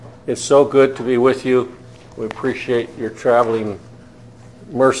It's so good to be with you. We appreciate your traveling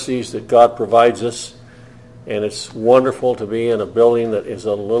mercies that God provides us. And it's wonderful to be in a building that is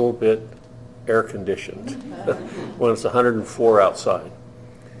a little bit air conditioned when it's 104 outside.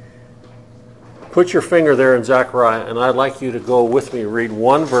 Put your finger there in Zechariah, and I'd like you to go with me, read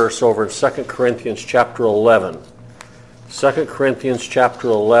one verse over in 2 Corinthians chapter 11. 2 Corinthians chapter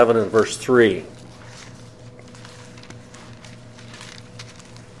 11 and verse 3.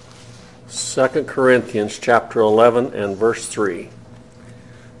 2 Corinthians chapter 11 and verse 3.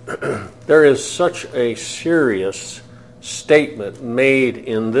 There is such a serious statement made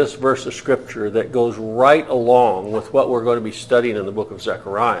in this verse of Scripture that goes right along with what we're going to be studying in the book of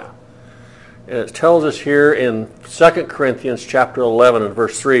Zechariah. And it tells us here in 2 Corinthians chapter 11 and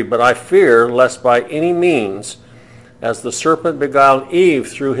verse 3, "But I fear lest by any means, as the serpent beguiled Eve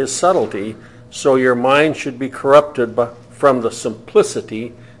through his subtlety, so your mind should be corrupted from the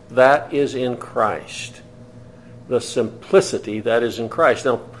simplicity that is in Christ." The simplicity that is in Christ.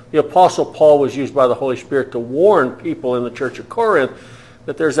 Now, the Apostle Paul was used by the Holy Spirit to warn people in the church of Corinth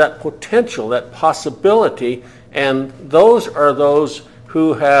that there's that potential, that possibility, and those are those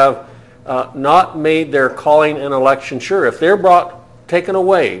who have not made their calling and election sure. If they're taken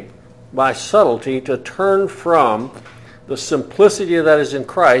away by subtlety to turn from the simplicity that is in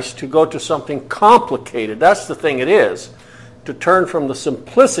Christ to go to something complicated, that's the thing it is. To turn from the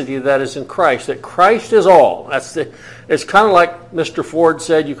simplicity that is in Christ, that Christ is all. It's kind of like Mr. Ford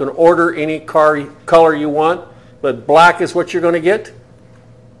said, you can order any color you want, but black is what you're going to get.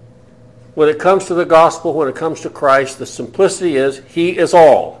 When it comes to the gospel, when it comes to Christ, the simplicity is He is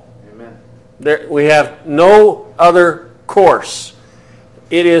all. Amen. We have no other course.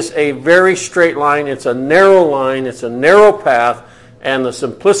 It is a very straight line. It's a narrow line. It's a narrow path. And the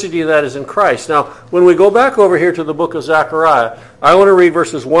simplicity that is in Christ. Now, when we go back over here to the book of Zechariah, I want to read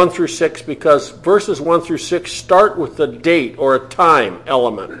verses 1 through 6 because verses 1 through 6 start with the date or a time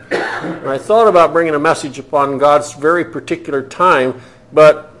element. And I thought about bringing a message upon God's very particular time,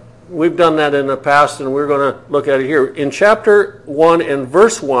 but we've done that in the past and we're going to look at it here. In chapter 1 and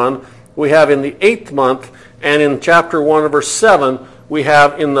verse 1, we have in the 8th month, and in chapter 1 and verse 7, we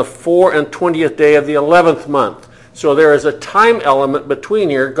have in the 4 and 20th day of the 11th month. So there is a time element between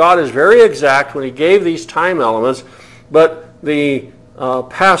here. God is very exact when He gave these time elements, but the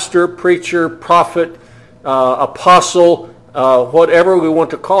pastor, preacher, prophet, apostle, whatever we want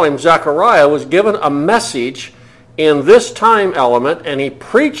to call him, Zechariah, was given a message in this time element, and he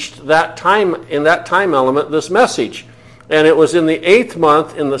preached that time in that time element this message. And it was in the 8th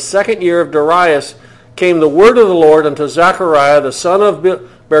month, in the 2nd year of Darius, came the word of the Lord unto Zechariah, the son of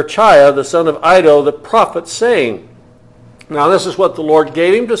Berechiah, the son of Iddo, the prophet, saying. Now this is what the Lord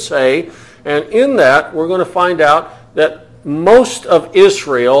gave him to say, and in that we're going to find out that most of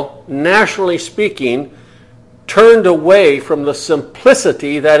Israel, nationally speaking, turned away from the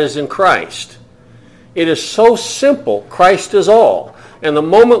simplicity that is in Christ. It is so simple. Christ is all. And the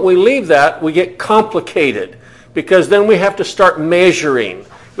moment we leave that, we get complicated, because then we have to start measuring.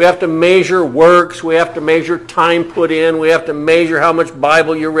 We have to measure works. We have to measure time put in. We have to measure how much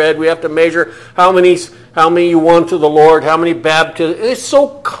Bible you read. We have to measure how many you won to the Lord, how many baptisms. It's so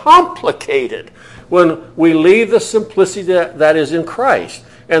complicated when we leave the simplicity that is in Christ.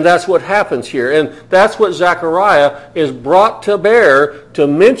 And that's what happens here. And that's what Zechariah is brought to bear to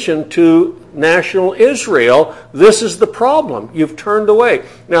mention to national Israel. This is the problem. You've turned away.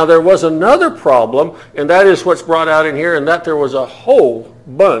 Now there was another problem, and that is what's brought out in here, and that there was a whole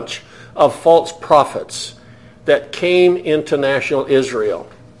bunch of false prophets that came into national Israel.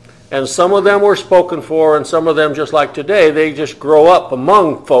 And some of them were spoken for, and some of them, just like today, they just grow up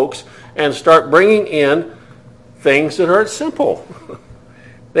among folks and start bringing in things that aren't simple.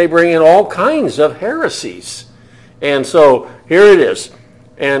 They bring in all kinds of heresies. And so here it is.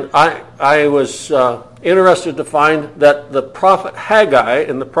 And I was interested to find that the prophet Haggai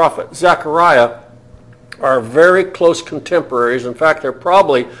and the prophet Zechariah are very close contemporaries. In fact, they're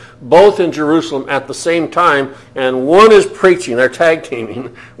probably both in Jerusalem at the same time, and one is preaching. They're tag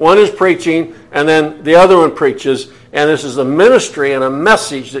teaming. One is preaching, and then the other one preaches. And this is a ministry and a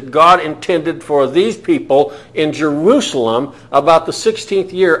message that God intended for these people in Jerusalem about the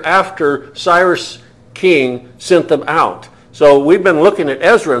 16th year after Cyrus king sent them out. So we've been looking at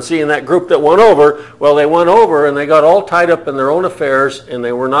Ezra and seeing that group that went over. Well, they went over and they got all tied up in their own affairs, and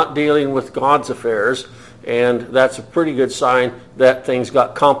they were not dealing with God's affairs. And that's a pretty good sign that things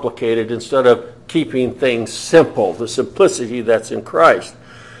got complicated instead of keeping things simple, the simplicity that's in Christ.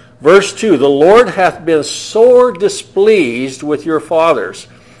 Verse 2, the Lord hath been sore displeased with your fathers.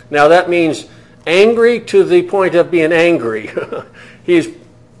 Now that means angry to the point of being angry. He's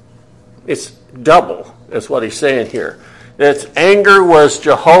It's double, is what he's saying here. Its anger was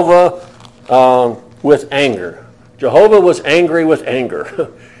Jehovah with anger. Jehovah was angry with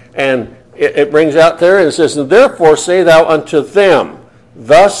anger. And it brings out there and it says, and therefore say thou unto them,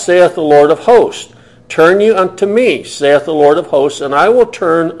 thus saith the Lord of hosts, turn you unto me, saith the Lord of hosts, and I will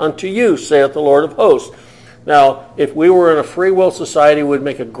turn unto you, saith the Lord of hosts. Now, if we were in a free will society, we'd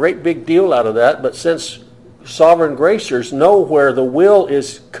make a great big deal out of that, but since sovereign gracers know where the will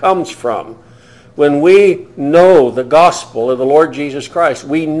comes from, when we know the gospel of the Lord Jesus Christ,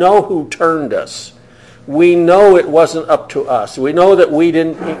 we know who turned us. We know it wasn't up to us. We know that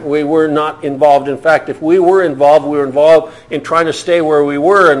we were not involved. In fact, if we were involved in trying to stay where we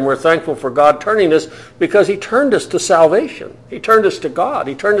were, and we're thankful for God turning us because he turned us to salvation. He turned us to God.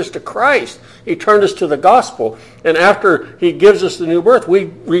 He turned us to Christ. He turned us to the gospel. And after he gives us the new birth, we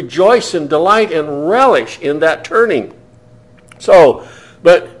rejoice and delight and relish in that turning. So,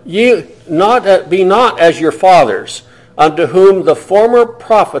 but ye be not as your fathers, unto whom the former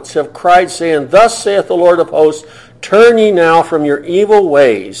prophets have cried, saying, thus saith the Lord of hosts, turn ye now from your evil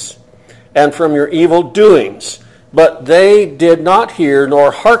ways and from your evil doings. But they did not hear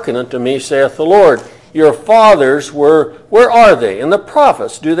nor hearken unto me, saith the Lord. Your fathers where are they? And the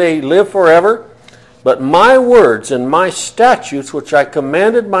prophets, do they live forever? But my words and my statutes, which I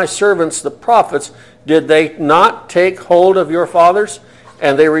commanded my servants the prophets, did they not take hold of your fathers?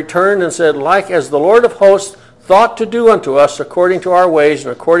 And they returned and said, like as the Lord of hosts thought to do unto us according to our ways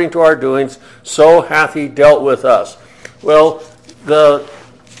and according to our doings, so hath he dealt with us. Well, the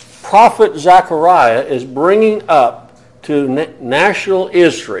prophet Zechariah is bringing up to national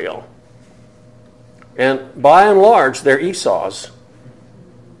Israel, and by and large, they're Esau's.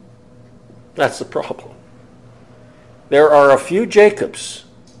 That's the problem. There are a few Jacobs,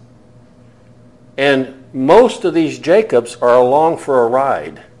 and most of these Jacobs are along for a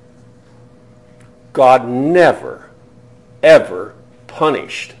ride. God never, ever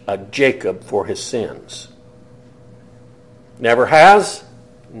punished a Jacob for his sins. Never has,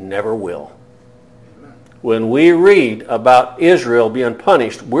 never will. When we read about Israel being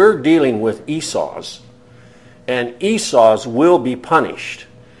punished, we're dealing with Esau's. And Esau's will be punished.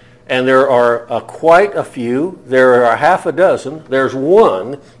 And there are quite a few. There are half a dozen. There's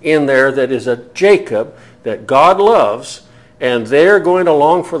one in there that is a Jacob that God loves, and they're going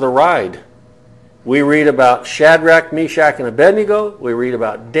along for the ride. We read about Shadrach, Meshach, and Abednego. We read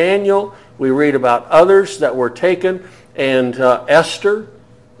about Daniel. We read about others that were taken, and Esther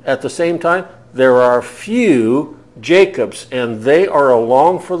at the same time. There are few Jacobs, and they are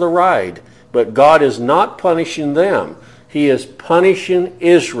along for the ride. But God is not punishing them. He is punishing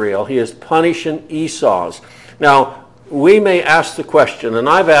Israel. He is punishing Esau's. Now, we may ask the question, and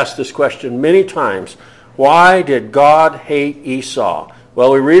I've asked this question many times, why did God hate Esau?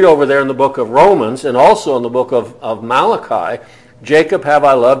 Well, we read over there in the book of Romans and also in the book of Malachi, Jacob have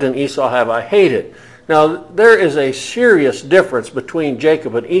I loved and Esau have I hated. Now, there is a serious difference between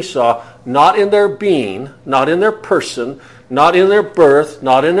Jacob and Esau, not in their being, not in their person, not in their birth,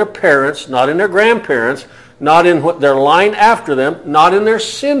 not in their parents, not in their grandparents, not in what their line after them, not in their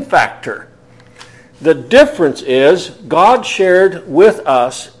sin factor. The difference is God shared with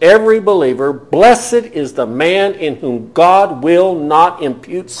us, every believer, blessed is the man in whom God will not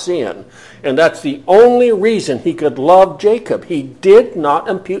impute sin. And that's the only reason he could love Jacob. He did not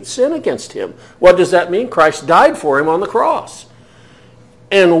impute sin against him. What does that mean? Christ died for him on the cross.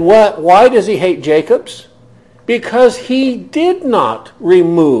 And why does he hate Jacob's? Because he did not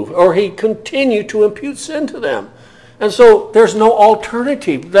remove or he continued to impute sin to them. And so there's no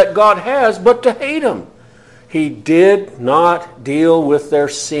alternative that God has but to hate them. He did not deal with their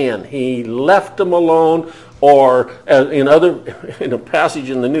sin. He left them alone, or in a passage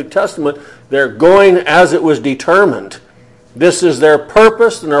in the New Testament, they're going as it was determined. This is their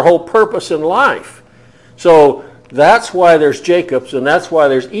purpose and their whole purpose in life. So that's why there's Jacob's and that's why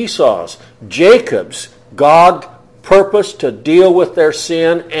there's Esau's. Jacob's, God purposed to deal with their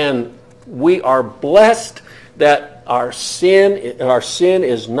sin, and we are blessed that our sin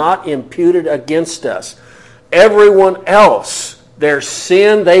is not imputed against us. Everyone else, their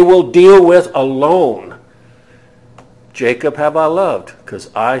sin they will deal with alone. Jacob have I loved, because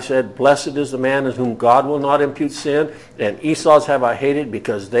I said, blessed is the man in whom God will not impute sin, and Esau's have I hated,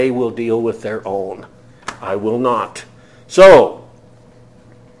 because they will deal with their own. I will not. So,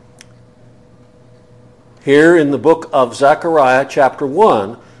 here in the book of Zechariah, chapter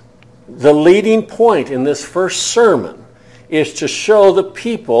 1, the leading point in this first sermon is to show the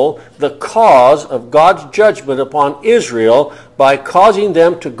people the cause of God's judgment upon Israel by causing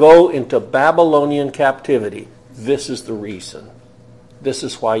them to go into Babylonian captivity. This is the reason. This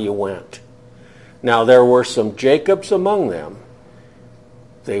is why you went. Now there were some Jacobs among them.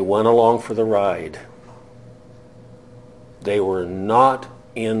 They went along for the ride. They were not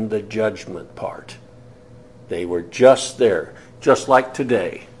in the judgment part. They were just there, just like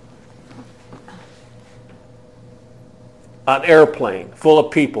today. An airplane full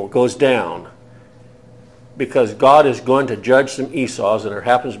of people goes down because God is going to judge some Esau's, and there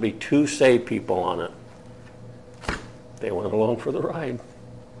happens to be 2 saved people on it. They went along for the ride.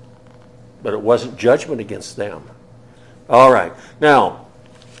 But it wasn't judgment against them. All right. Now,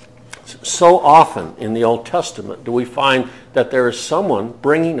 so often in the Old Testament do we find that there is someone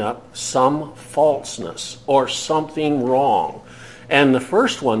bringing up some falseness or something wrong. And the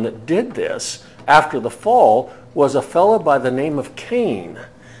first one that did this after the fall was a fellow by the name of Cain.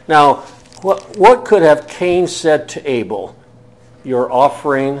 Now, what could have Cain said to Abel? Your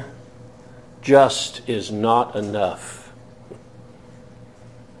offering just is not enough.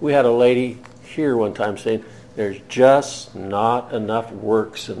 We had a lady here one time saying, there's just not enough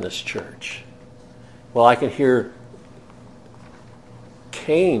works in this church. Well, I can hear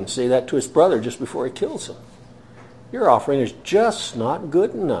Cain say that to his brother just before he kills him. Your offering is just not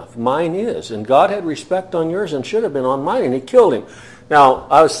good enough. Mine is. And God had respect on yours and should have been on mine, and he killed him. Now,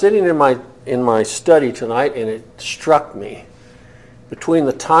 I was sitting in my study tonight, and it struck me. Between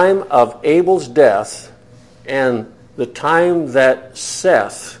the time of Abel's death and the time that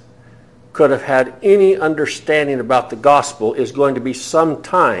Seth could have had any understanding about the gospel is going to be some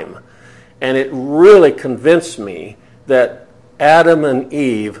time. And it really convinced me that Adam and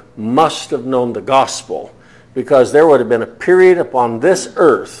Eve must have known the gospel, because there would have been a period upon this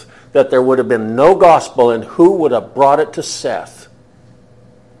earth that there would have been no gospel, and who would have brought it to Seth?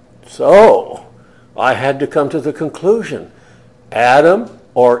 So, I had to come to the conclusion. Adam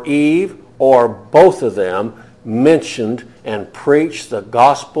or Eve or both of them mentioned and preached the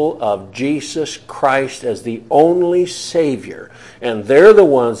gospel of Jesus Christ as the only Savior. And they're the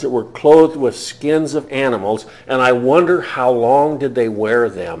ones that were clothed with skins of animals, and I wonder how long did they wear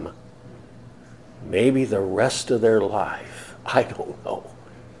them? Maybe the rest of their life. I don't know.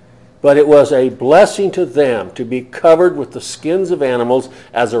 But it was a blessing to them to be covered with the skins of animals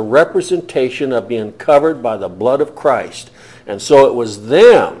as a representation of being covered by the blood of Christ. And so it was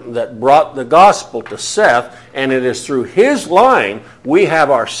them that brought the gospel to Seth, and it is through his line we have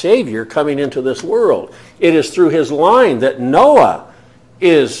our Savior coming into this world. It is through his line that Noah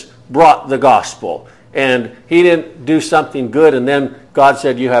is brought the gospel. And he didn't do something good and then God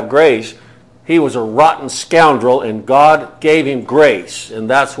said, you have grace. He was a rotten scoundrel, and God gave him grace, and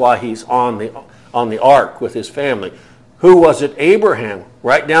that's why he's on the ark with his family. Who was it? Abraham.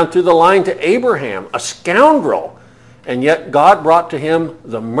 Right down through the line to Abraham, a scoundrel. And yet God brought to him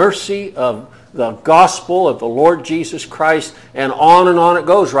the mercy of the gospel of the Lord Jesus Christ, and on it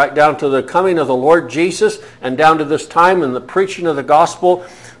goes, right down to the coming of the Lord Jesus, and down to this time in the preaching of the gospel.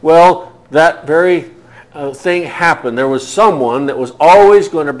 Well, that very thing happened. There was someone that was always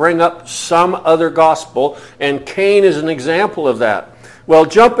going to bring up some other gospel, and Cain is an example of that. Well,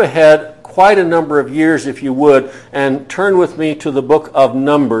 jump ahead quite a number of years, if you would, and turn with me to the book of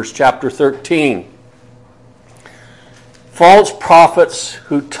Numbers, chapter 13. False prophets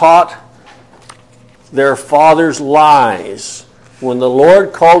who taught their fathers lies. When the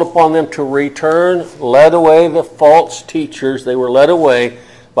Lord called upon them to return, led away the false teachers. They were led away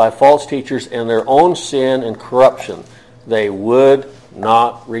by false teachers and their own sin and corruption. They would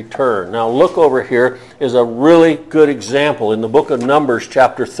not return. Now look over here is a really good example in the book of Numbers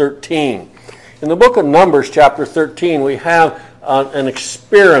chapter 13. In the book of Numbers chapter 13 we have an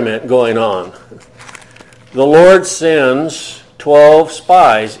experiment going on. The Lord sends 12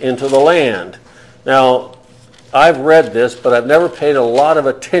 spies into the land. Now I've read this, but I've never paid a lot of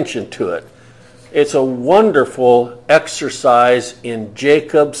attention to it. It's a wonderful exercise in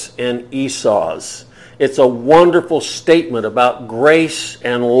Jacob's and Esau's. It's a wonderful statement about grace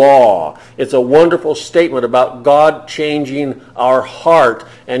and law. It's a wonderful statement about God changing our heart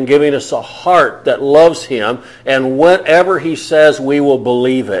and giving us a heart that loves him. And whatever he says, we will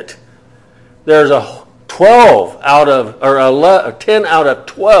believe it. There's a 10 out of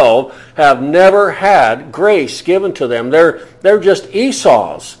 12 have never had grace given to them. They're just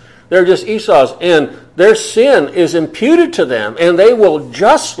Esau's. They're just Esau's, and their sin is imputed to them, and they will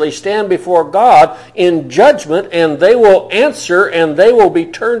justly stand before God in judgment, and they will answer, and they will be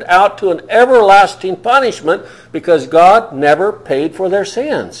turned out to an everlasting punishment because God never paid for their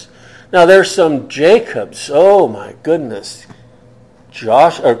sins. Now there's some Jacobs, oh my goodness,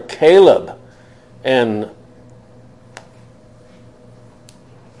 Caleb, and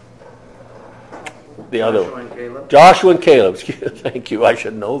the other one. Joshua and Caleb. Thank you, I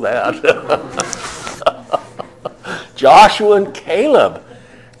should know that. Joshua and Caleb,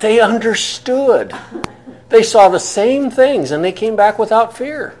 they understood. They saw the same things and they came back without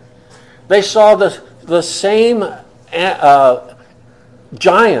fear. They saw the same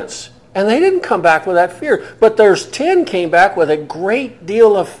giants and they didn't come back with that fear. But there's 10 came back with a great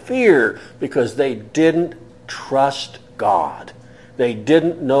deal of fear because they didn't trust God. They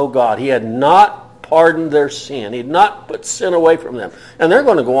didn't know God. He had not pardoned their sin. He had not put sin away from them. And they're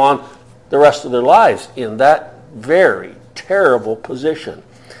going to go on the rest of their lives in that very terrible position.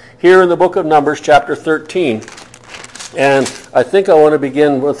 Here in the book of Numbers, chapter 13, and I think I want to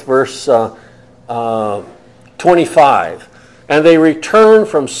begin with verse 25. And they returned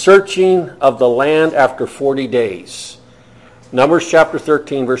from searching of the land after 40 days. Numbers chapter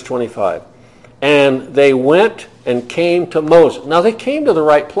 13, verse 25. And they went and came to Moses. Now they came to the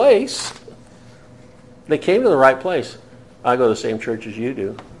right place. They came to the right place. I go to the same church as you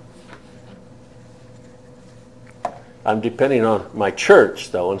do. I'm depending on my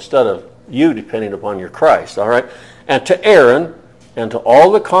church, though, instead of you depending upon your Christ, all right? And to Aaron and to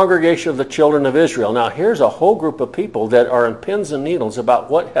all the congregation of the children of Israel. Now, here's a whole group of people that are in pins and needles about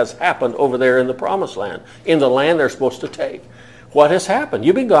what has happened over there in the promised land, in the land they're supposed to take. What has happened?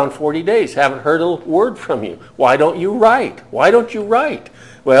 You've been gone 40 days, haven't heard a word from you. Why don't you write? Why don't you write?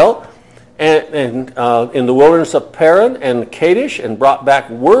 Well, and in the wilderness of Paran and Kadesh, and brought back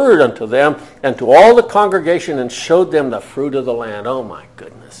word unto them and to all the congregation, and showed them the fruit of the land. Oh my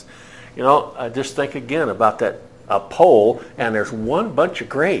goodness. You know, I just think again about that pole, and there's one bunch of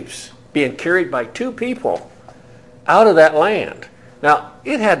grapes being carried by 2 people out of that land. Now,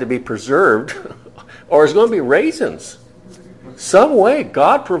 it had to be preserved, or it's going to be raisins. Some way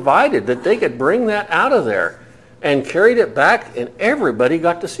God provided that they could bring that out of there and carried it back, and everybody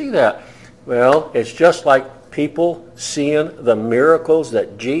got to see that. Well, it's just like people seeing the miracles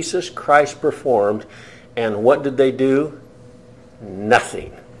that Jesus Christ performed, and what did they do?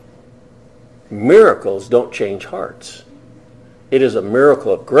 Nothing. Miracles don't change hearts. It is a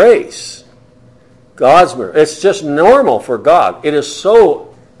miracle of grace. God's miracle. It's just normal for God. It is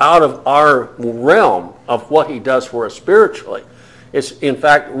so out of our realm of what He does for us spiritually. It's, in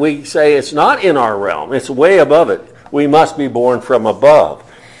fact, we say it's not in our realm. It's way above it. We must be born from above.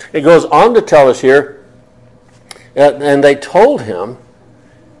 It goes on to tell us here, and they told him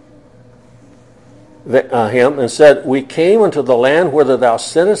and said, We came into the land whither thou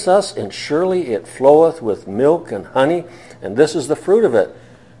sentest us, and surely it floweth with milk and honey, and this is the fruit of it.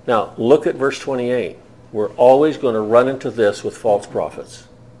 Now, look at verse 28. We're always going to run into this with false prophets.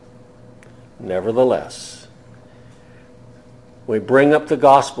 Nevertheless, we bring up the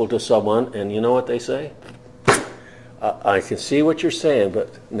gospel to someone, and you know what they say? I can see what you're saying,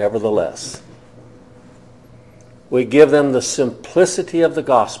 but nevertheless. We give them the simplicity of the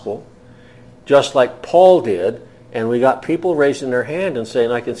gospel, just like Paul did, and we got people raising their hand and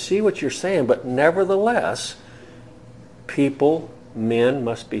saying, I can see what you're saying, but nevertheless, men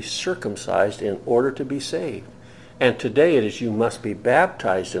must be circumcised in order to be saved. And today it is you must be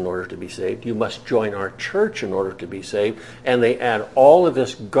baptized in order to be saved. You must join our church in order to be saved. And they add all of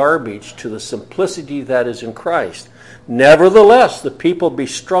this garbage to the simplicity that is in Christ. Nevertheless, the people be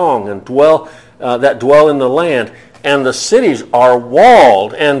strong and that dwell in the land. And the cities are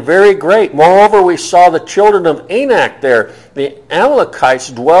walled and very great. Moreover, we saw the children of Anak there. The Amalekites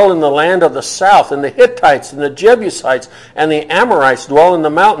dwell in the land of the south, and the Hittites and the Jebusites and the Amorites dwell in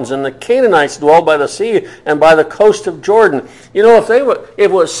the mountains, and the Canaanites dwell by the sea and by the coast of Jordan. You know, if it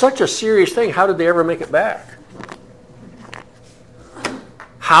was such a serious thing, how did they ever make it back?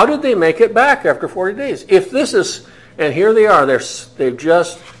 How did they make it back after 40 days? If this is, and here they are, they've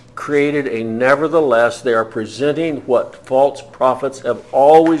just created a nevertheless. They are presenting what false prophets have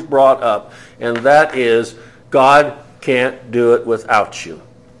always brought up, and that is God can't do it without you.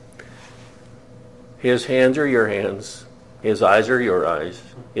 His hands are your hands. His eyes are your eyes.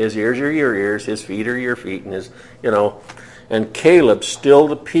 His ears are your ears. His feet are your feet. And And Caleb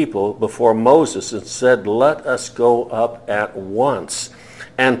stilled the people before Moses and said, Let us go up at once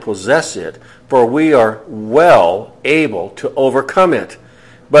and possess it, for we are well able to overcome it.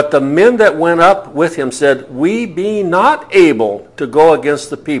 But the men that went up with him said, We be not able to go against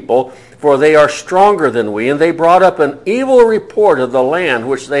the people, for they are stronger than we. And they brought up an evil report of the land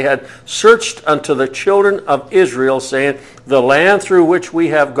which they had searched unto the children of Israel, saying, The land through which we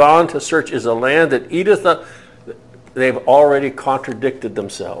have gone to search is a land that eateth up. They've already contradicted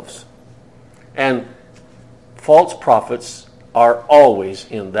themselves. And false prophets are always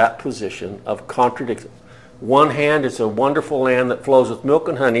in that position of contradiction. one hand, it's a wonderful land that flows with milk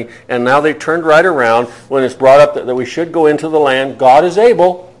and honey, and now they turned right around when it's brought up that we should go into the land. God is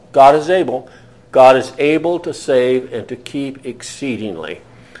able. God is able. God is able to save and to keep exceedingly.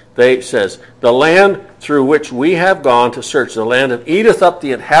 It says, the land through which we have gone to search, the land of eateth up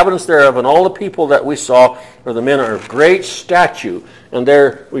the inhabitants thereof, and all the people that we saw are the men are of great stature. And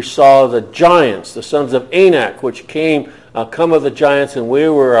there we saw the giants, the sons of Anak, which come of the giants, and we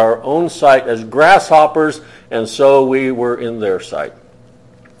were our own sight as grasshoppers, and so we were in their sight.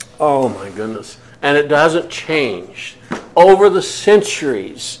 Oh my goodness. And it doesn't change. Over the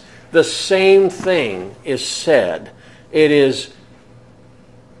centuries, the same thing is said. It is,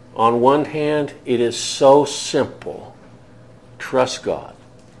 on one hand, it is so simple. Trust God.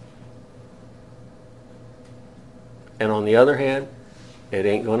 And on the other hand, it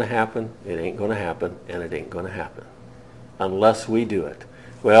ain't going to happen, it ain't going to happen, and it ain't going to happen unless we do it.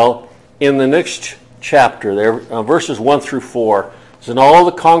 Well, in the next chapter, there, verses 1 through 4, and all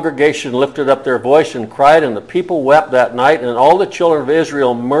the congregation lifted up their voice and cried, and the people wept that night, and all the children of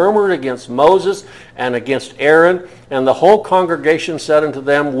Israel murmured against Moses and against Aaron, and the whole congregation said unto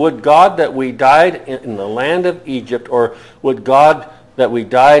them, would God that we died in the land of Egypt, or would God that we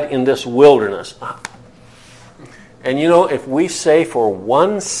died in this wilderness? And you know, if we say for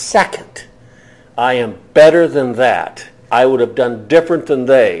 1 second, I am better than that, I would have done different than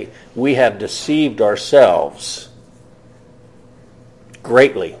they, we have deceived ourselves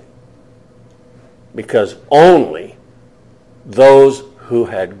greatly, because only those who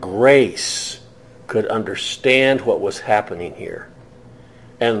had grace could understand what was happening here.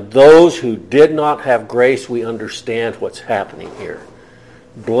 And those who did not have grace, we understand what's happening here.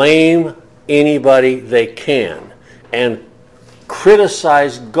 Blame anybody they can and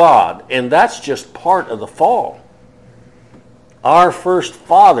criticize God, and that's just part of the fall. Our first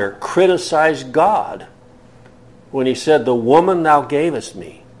father criticized God when he said, the woman thou gavest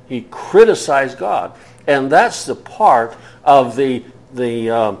me. He criticized God. And that's the part of the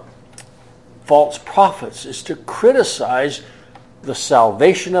false prophets, is to criticize the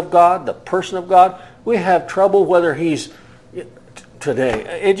salvation of God, the person of God. We have trouble whether he's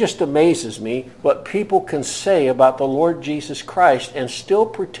today. It just amazes me what people can say about the Lord Jesus Christ and still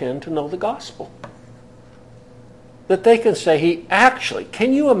pretend to know the gospel. That they can say he actually,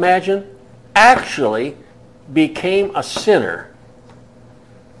 can you imagine, actually became a sinner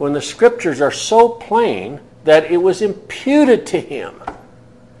when the scriptures are so plain that it was imputed to him.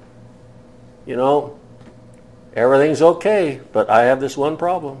 You know, everything's okay, but I have this one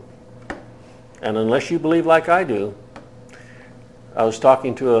problem. And unless you believe like I do, I was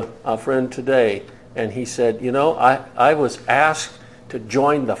talking to a friend today, and he said, you know, I was asked to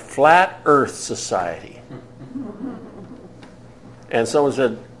join the Flat Earth Society. And someone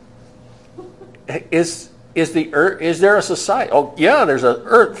said, is there a society? Oh, yeah, there's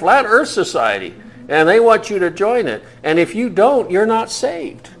a Flat Earth Society, and they want you to join it. And if you don't, you're not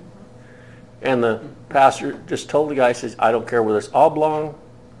saved. And the pastor just told the guy, says, I don't care whether it's oblong,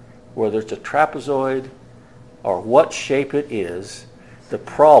 whether it's a trapezoid, or what shape it is. The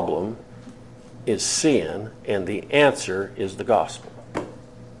problem is sin, and the answer is the gospel.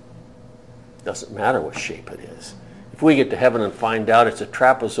 Doesn't matter what shape it is. If we get to heaven and find out it's a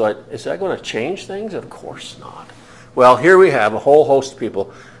trapezoid, is that going to change things? Of course not. Well, here we have a whole host of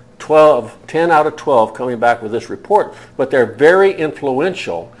people, 10 out of 12 coming back with this report, but they're very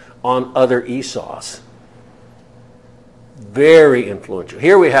influential on other Esau's. Very influential.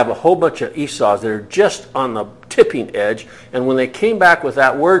 Here we have a whole bunch of Esau's that are just on the tipping edge, and when they came back with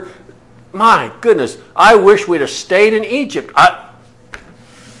that word, my goodness, I wish we'd have stayed in Egypt.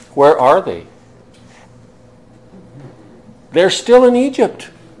 Where are they? They're still in Egypt.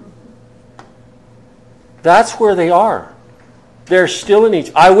 That's where they are. They're still in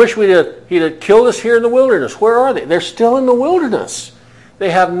Egypt. I wish he'd have killed us here in the wilderness. Where are they? They're still in the wilderness.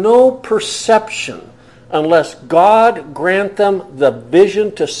 They have no perception unless God grant them the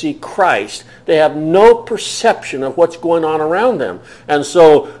vision to see Christ. They have no perception of what's going on around them. And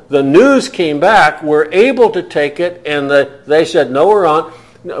so the news came back. We're able to take it, and they said, no, we're on.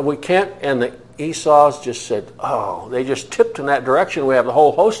 No, we can't. And the Esau's just said, oh, they just tipped in that direction. We have a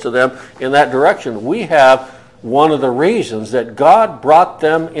whole host of them in that direction. We have one of the reasons that God brought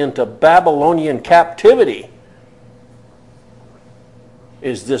them into Babylonian captivity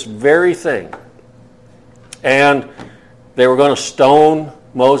is this very thing. And they were going to stone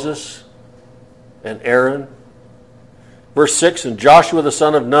Moses and Aaron. Verse 6, and Joshua the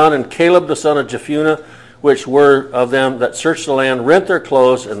son of Nun and Caleb the son of Jephunneh which were of them that searched the land, rent their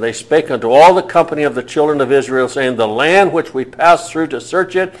clothes, and they spake unto all the company of the children of Israel, saying, the land which we passed through to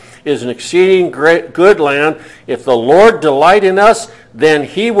search it is an exceeding great good land. If the Lord delight in us, then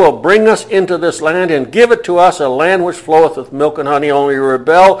he will bring us into this land and give it to us, a land which floweth with milk and honey. Only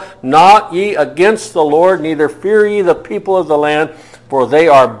rebel not ye against the Lord, neither fear ye the people of the land, for they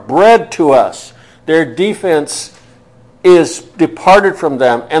are bread to us. Their defense is departed from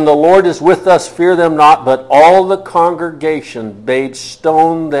them, and the Lord is with us, fear them not. But all the congregation bade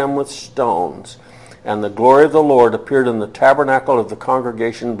stone them with stones. And the glory of the Lord appeared in the tabernacle of the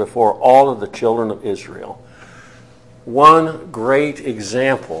congregation before all of the children of Israel. One great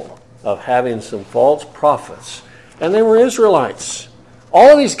example of having some false prophets. And they were Israelites.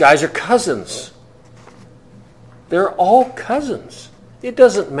 All of these guys are cousins. They're all cousins. It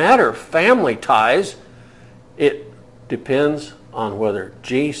doesn't matter, family ties. It depends on whether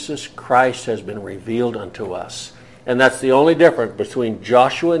Jesus Christ has been revealed unto us. And that's the only difference between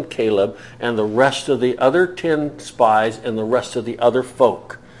Joshua and Caleb and the rest of the other 10 spies and the rest of the other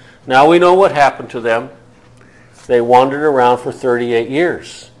folk. Now we know what happened to them. They wandered around for 38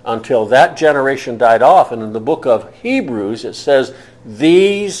 years until that generation died off. And in the book of Hebrews it says,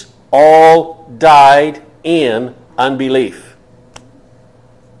 these all died in unbelief.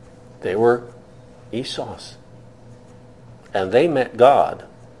 They were Esau's. And they met God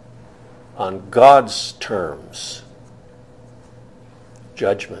on God's terms.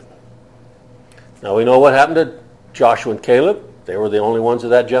 Judgment. Now we know what happened to Joshua and Caleb. They were the only ones of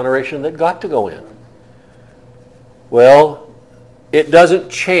that generation that got to go in. Well, it doesn't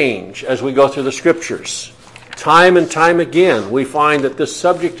change as we go through the scriptures. Time and time again we find that this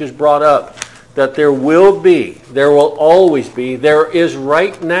subject is brought up, that there will always be, there is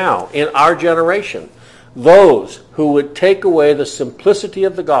right now in our generation, those who would take away the simplicity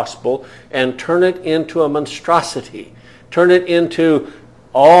of the gospel and turn it into a monstrosity, turn it into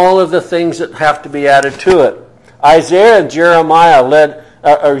all of the things that have to be added to it. Isaiah and Jeremiah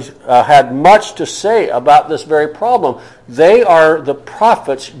had much to say about this very problem. They are the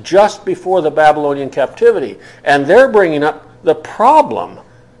prophets just before the Babylonian captivity, and they're bringing up the problem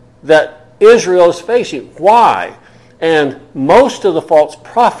that Israel is facing. Why? And most of the false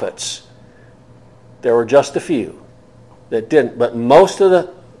prophets, there were just a few that didn't, but most of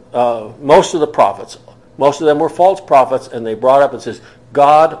the prophets, most of them were false prophets, and they brought up and says,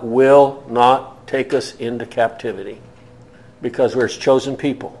 God will not take us into captivity because we're his chosen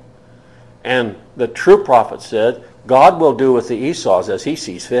people. And the true prophet said, God will do with the Esau's as he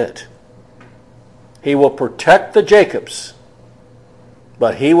sees fit. He will protect the Jacobs,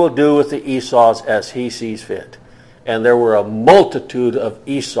 but he will do with the Esau's as he sees fit. And there were a multitude of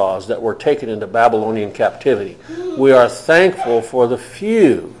Esau's that were taken into Babylonian captivity. We are thankful for the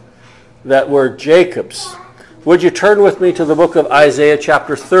few that were Jacob's. Would you turn with me to the book of Isaiah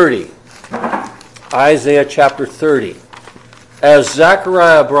chapter 30? Isaiah chapter 30. As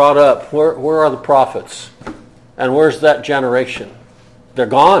Zechariah brought up, where are the prophets? And where's that generation? They're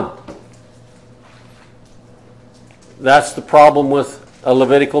gone. That's the problem with a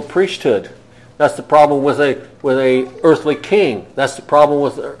Levitical priesthood. That's the problem with a earthly king. That's the problem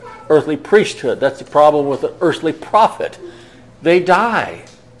with earthly priesthood. That's the problem with an earthly prophet. They die.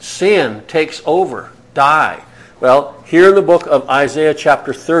 Sin takes over. Die. Well, here in the book of Isaiah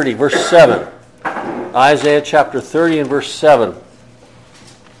chapter 30, verse 7. Isaiah chapter 30 and verse 7.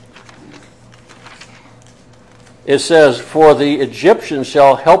 It says, for the Egyptians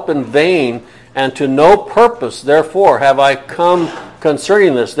shall help in vain, and to no purpose, therefore, have I come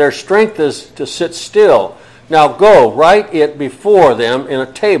concerning this. Their strength is to sit still. Now go, write it before them in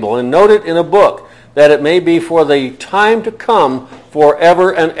a table, and note it in a book, that it may be for the time to come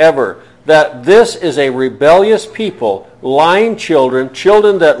forever and ever, that this is a rebellious people, lying children,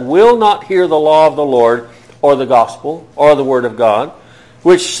 children that will not hear the law of the Lord, or the gospel, or the word of God,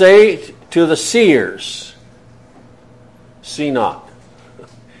 which say to the seers, see not.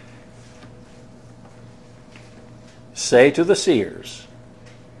 Say to the seers,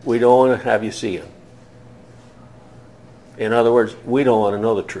 we don't want to have you seeing. In other words, we don't want to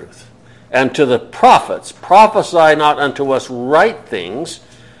know the truth. And to the prophets, prophesy not unto us right things,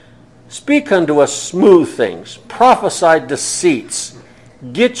 speak unto us smooth things, prophesy deceits,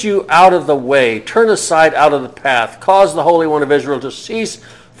 get you out of the way, turn aside out of the path, cause the Holy One of Israel to cease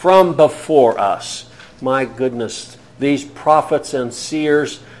from before us. My goodness, these prophets and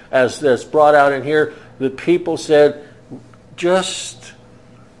seers, as that's brought out in here, the people said, just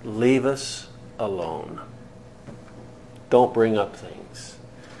leave us alone. Don't bring up things.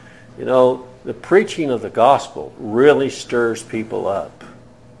 You know, the preaching of the gospel really stirs people up.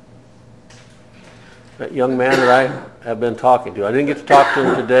 That young man that I have been talking to. I didn't get to talk to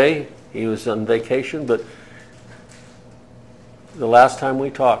him today. He was on vacation, but the last time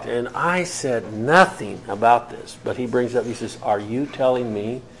we talked, and I said nothing about this, but he brings up, he says, are you telling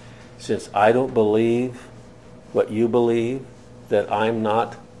me, since I don't believe what you believe, that I'm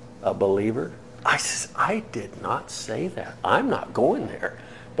not a believer? I says, I did not say that. I'm not going there.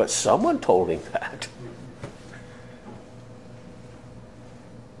 But someone told him that.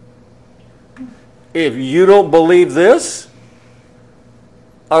 If you don't believe this,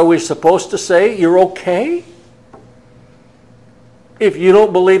 are we supposed to say you're okay? If you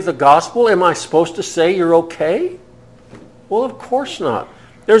don't believe the gospel, am I supposed to say you're okay? Well, of course not.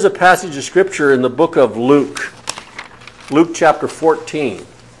 There's a passage of scripture in the book of Luke. Luke chapter 14.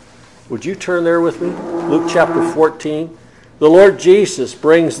 Would you turn there with me? Luke chapter 14. The Lord Jesus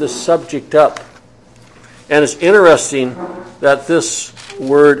brings this subject up. And it's interesting that this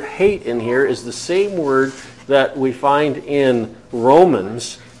word hate in here is the same word that we find in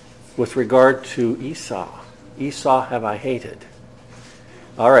Romans with regard to Esau. Esau have I hated.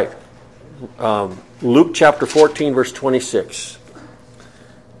 All right. Luke chapter 14, verse 26.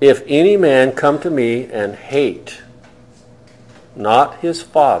 If any man come to me and hate not his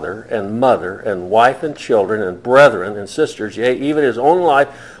father and mother and wife and children and brethren and sisters, yea, even his own life,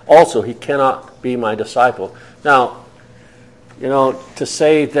 also he cannot be my disciple. Now, to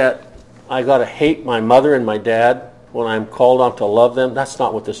say that I got to hate my mother and my dad when I'm called on to love them, that's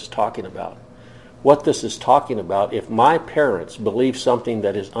not what this is talking about. What this is talking about, if my parents believe something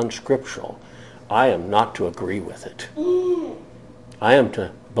that is unscriptural, I am not to agree with it. I am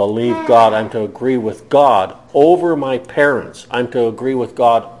to believe God. I'm to agree with God over my parents. I'm to agree with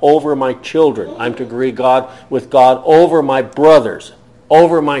God over my children. I'm to agree with God over my brothers,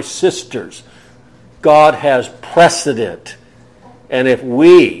 over my sisters. God has precedent. And if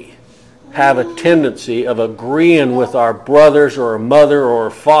we have a tendency of agreeing with our brothers or a mother or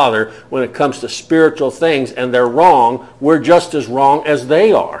a father when it comes to spiritual things and they're wrong, we're just as wrong as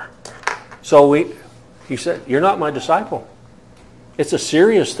they are. So he said, you're not my disciple. It's a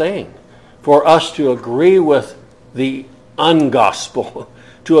serious thing for us to agree with the ungospel,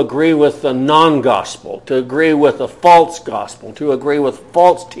 to agree with the non-gospel, to agree with the false gospel, to agree with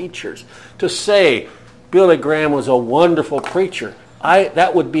false teachers, to say Billy Graham was a wonderful preacher.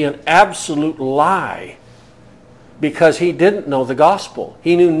 That would be an absolute lie because he didn't know the gospel.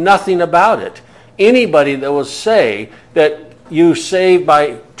 He knew nothing about it. Anybody that will say that you save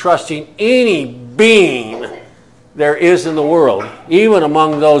by trusting any being there is in the world, even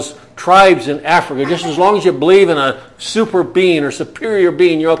among those tribes in Africa, just as long as you believe in a super being or superior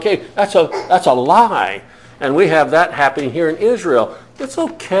being, you're okay. That's a lie. And we have that happening here in Israel. It's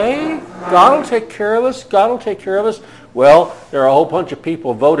okay. God will take care of us. God will take care of us. Well, there are a whole bunch of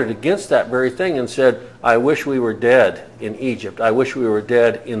people voted against that very thing and said, I wish we were dead in Egypt. I wish we were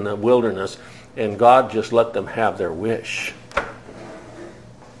dead in the wilderness. And God just let them have their wish.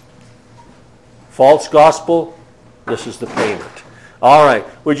 False gospel, this is the payment. All right,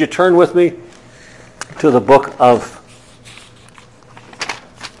 would you turn with me to the book of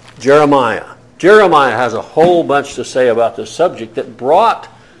Jeremiah. Jeremiah has a whole bunch to say about this subject that brought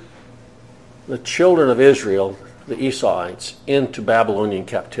the children of Israel, the Esauites, into Babylonian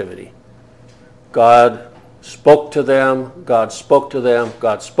captivity. God spoke to them. God spoke to them.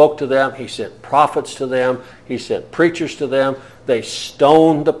 God spoke to them. He sent prophets to them. He sent preachers to them. They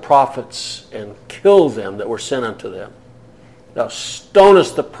stoned the prophets and killed them that were sent unto them. Thou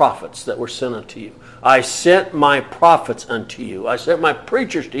stonest the prophets that were sent unto you. I sent my prophets unto you. I sent my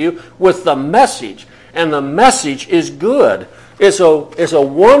preachers to you with the message. And the message is good. It's a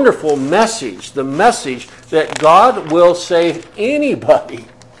wonderful message. The message that God will save anybody.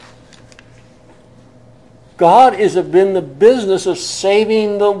 God is in the business of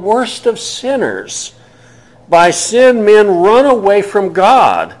saving the worst of sinners. By sin men run away from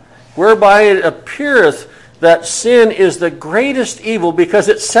God, whereby it appeareth that sin is the greatest evil because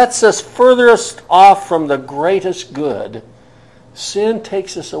it sets us furthest off from the greatest good. Sin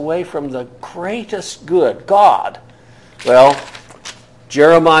takes us away from the greatest good, God. Well,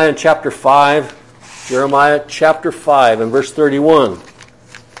 Jeremiah chapter 5 and verse 31.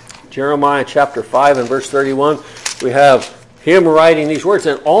 Jeremiah chapter 5 and verse 31, we have him writing these words,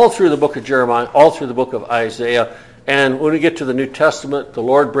 and all through the book of Jeremiah, all through the book of Isaiah. And when we get to the New Testament, the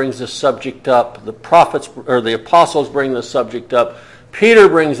Lord brings this subject up. The prophets or the apostles bring this subject up. Peter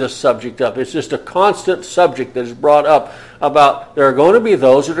brings this subject up. It's just a constant subject that is brought up about there are going to be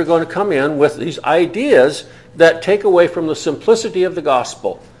those that are going to come in with these ideas that take away from the simplicity of the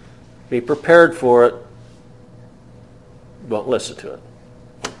gospel. Be prepared for it. Don't listen to it.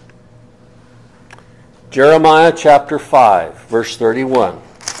 Jeremiah chapter 5, verse 31.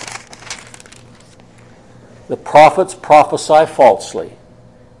 The prophets prophesy falsely,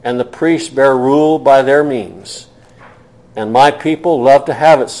 and the priests bear rule by their means. And my people love to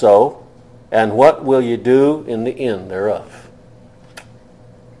have it so, and what will you do in the end thereof?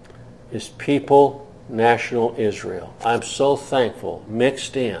 His people, national Israel. I'm so thankful,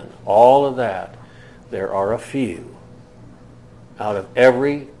 mixed in all of that, there are a few out of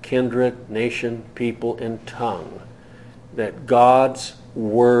every kindred, nation, people, and tongue that God's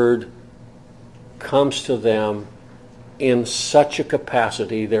word comes to them in such a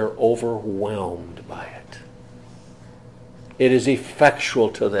capacity they're overwhelmed by it. It is effectual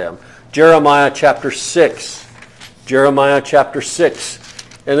to them. Jeremiah chapter 6. Jeremiah chapter 6.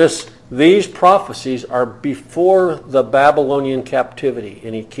 And these prophecies are before the Babylonian captivity.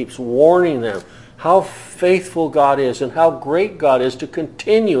 And he keeps warning them how faithful God is and how great God is to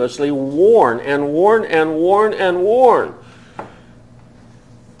continuously warn and warn and warn and warn.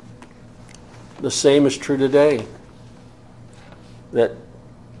 The same is true today. That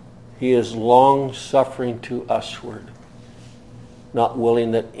he is long-suffering to usward, not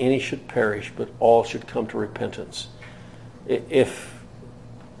willing that any should perish, but all should come to repentance. If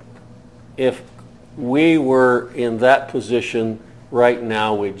we were in that position right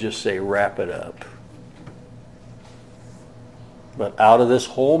now, we'd just say, wrap it up. But out of this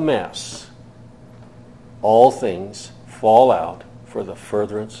whole mess, all things fall out for the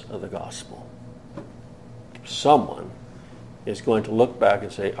furtherance of the gospel. Someone is going to look back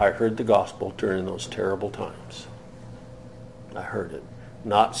and say, I heard the gospel during those terrible times. I heard it.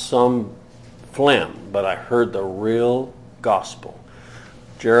 Not some phlegm, but I heard the real gospel.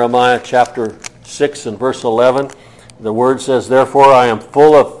 Jeremiah chapter 6 and verse 11, the word says, therefore I am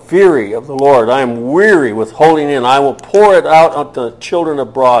full of fury of the Lord. I am weary with holding in. I will pour it out unto the children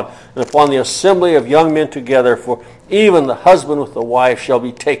abroad and upon the assembly of young men together. For even the husband with the wife shall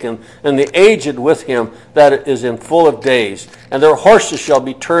be taken, and the aged with him that is in full of days. And their horses shall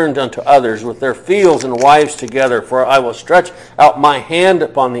be turned unto others, with their fields and wives together. For I will stretch out my hand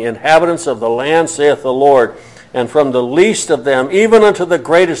upon the inhabitants of the land, saith the Lord. And from the least of them, even unto the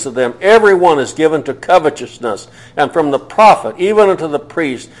greatest of them, every one is given to covetousness. And from the prophet, even unto the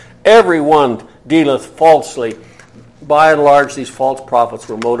priest, every one dealeth falsely. By and large, these false prophets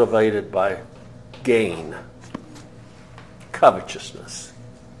were motivated by gain, covetousness.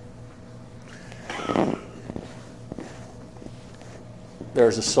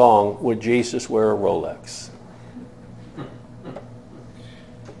 There's a song, Would Jesus Wear a Rolex?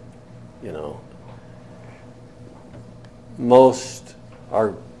 You know. Most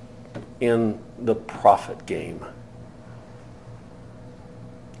are in the prophet game.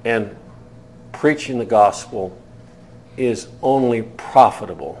 And preaching the gospel is only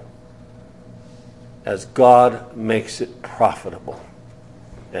profitable as God makes it profitable,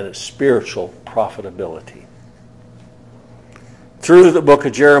 and it's spiritual profitability. Through the book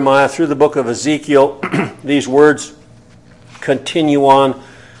of Jeremiah, through the book of Ezekiel, these words continue on.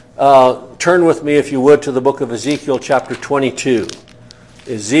 Turn with me, if you would, to the book of Ezekiel chapter 22.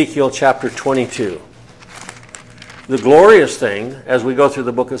 Ezekiel chapter 22. The glorious thing, as we go through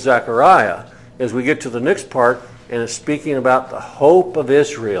the book of Zechariah, is we get to the next part, and it's speaking about the hope of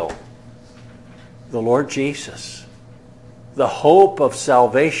Israel, the Lord Jesus, the hope of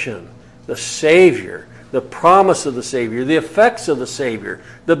salvation, the Savior, the promise of the Savior, the effects of the Savior,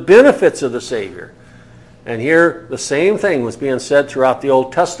 the benefits of the Savior. And here, the same thing was being said throughout the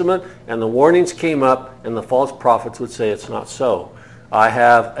Old Testament, and the warnings came up, and the false prophets would say, it's not so. I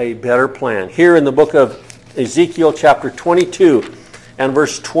have a better plan. Here in the book of Ezekiel chapter 22 and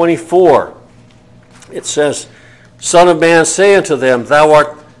verse 24, it says, Son of man, say unto them, Thou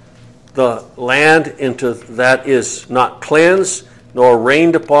art the land into that is not cleansed, nor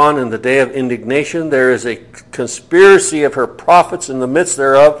rained upon in the day of indignation. There is a conspiracy of her prophets in the midst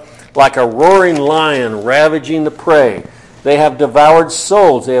thereof, like a roaring lion ravaging the prey. They have devoured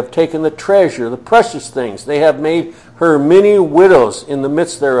souls. They have taken the treasure, the precious things. They have made her many widows in the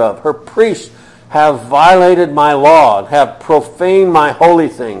midst thereof. Her priests have violated my law and have profaned my holy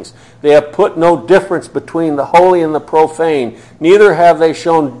things. They have put no difference between the holy and the profane. Neither have they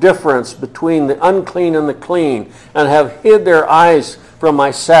shown difference between the unclean and the clean, and have hid their eyes from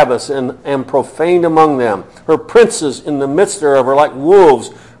my Sabbaths and profaned among them. Her princes in the midst thereof are like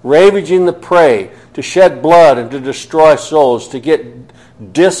wolves, ravaging the prey, to shed blood and to destroy souls, to get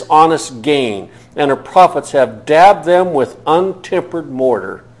dishonest gain. And her prophets have dabbed them with untempered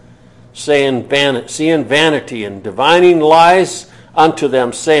mortar, seeing vanity and divining lies unto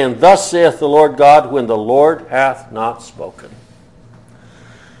them, saying, Thus saith the Lord God, when the Lord hath not spoken.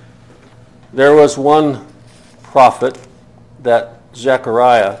 There was one prophet that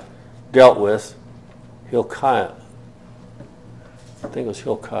Zechariah dealt with, Hilkiah. I think it was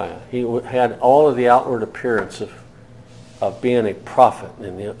Hilkiah. He had all of the outward appearance of being a prophet.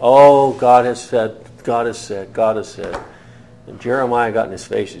 And God has said, God has said, God has said. And Jeremiah got in his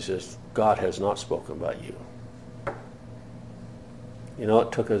face. He says, God has not spoken about you. You know,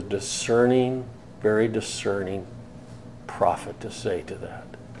 it took a discerning, very discerning prophet to say to that.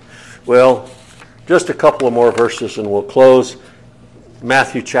 Well, just a couple of more verses and we'll close.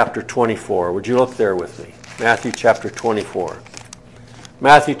 Matthew chapter 24. Would you look there with me? Matthew chapter 24.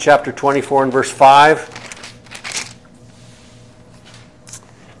 Matthew chapter 24 and verse 5.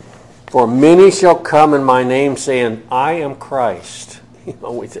 For many shall come in my name saying, I am Christ. You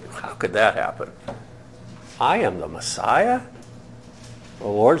know, we think, how could that happen? I am the Messiah? The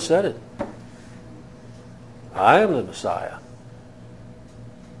Lord said it. I am the Messiah.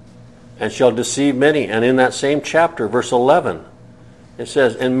 And shall deceive many. And in that same chapter, verse 11, it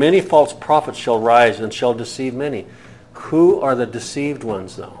says, and many false prophets shall rise and shall deceive many. Who are the deceived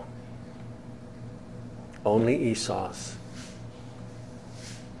ones, though? Only Esau's.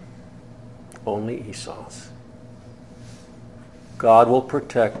 Only Esau's. God will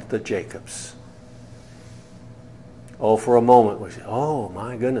protect the Jacobs. Oh, for a moment we say, oh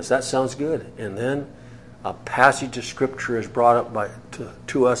my goodness, that sounds good. And then a passage of Scripture is brought up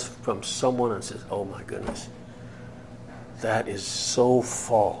to us from someone and says, oh my goodness, that is so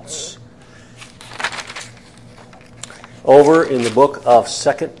false. Over in the book of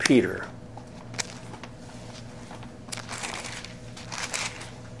 2 Peter.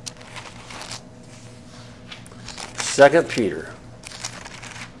 2 Peter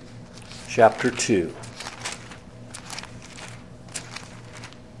chapter 2.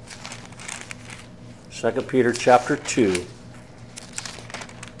 2 Peter chapter 2,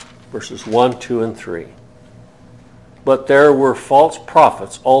 verses 1, 2, and 3. But there were false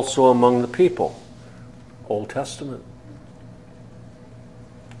prophets also among the people. Old Testament.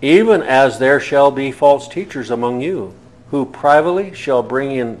 Even as there shall be false teachers among you, who privately shall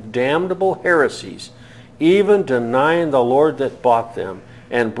bring in damnable heresies, even denying the Lord that bought them,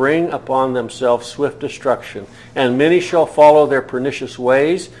 and bring upon themselves swift destruction. And many shall follow their pernicious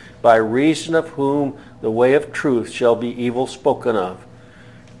ways, by reason of whom the way of truth shall be evil spoken of.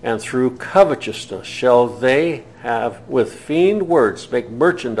 And through covetousness shall they have with feigned words make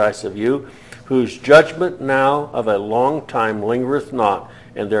merchandise of you, whose judgment now of a long time lingereth not,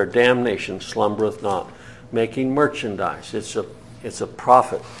 and their damnation slumbereth not. Making merchandise. It's a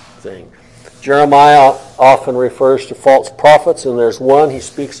profit thing. Jeremiah often refers to false prophets, and there's one he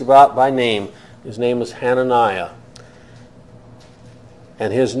speaks about by name. His name is Hananiah.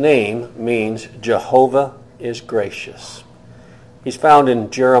 And his name means Jehovah is gracious. He's found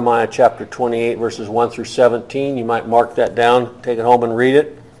in Jeremiah chapter 28, verses 1 through 17. You might mark that down, take it home and read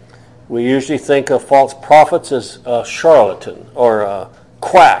it. We usually think of false prophets as a charlatan or a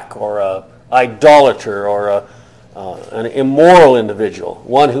quack or a idolater or an immoral individual,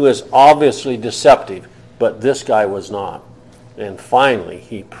 one who is obviously deceptive, but this guy was not. And finally,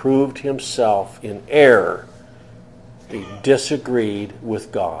 he proved himself in error. He disagreed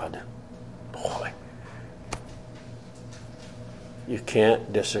with God. Boy, you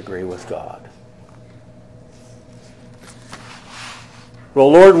can't disagree with God.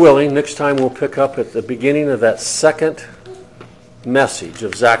 Well, Lord willing, next time we'll pick up at the beginning of that second message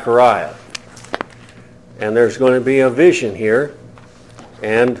of Zechariah. And there's going to be a vision here.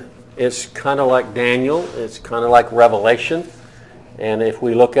 And it's kind of like Daniel. It's kind of like Revelation. And if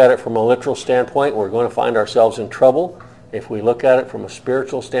we look at it from a literal standpoint, we're going to find ourselves in trouble. If we look at it from a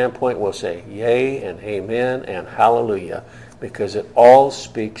spiritual standpoint, we'll say yea and amen and hallelujah, because it all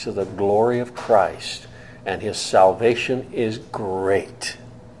speaks of the glory of Christ, and his salvation is great.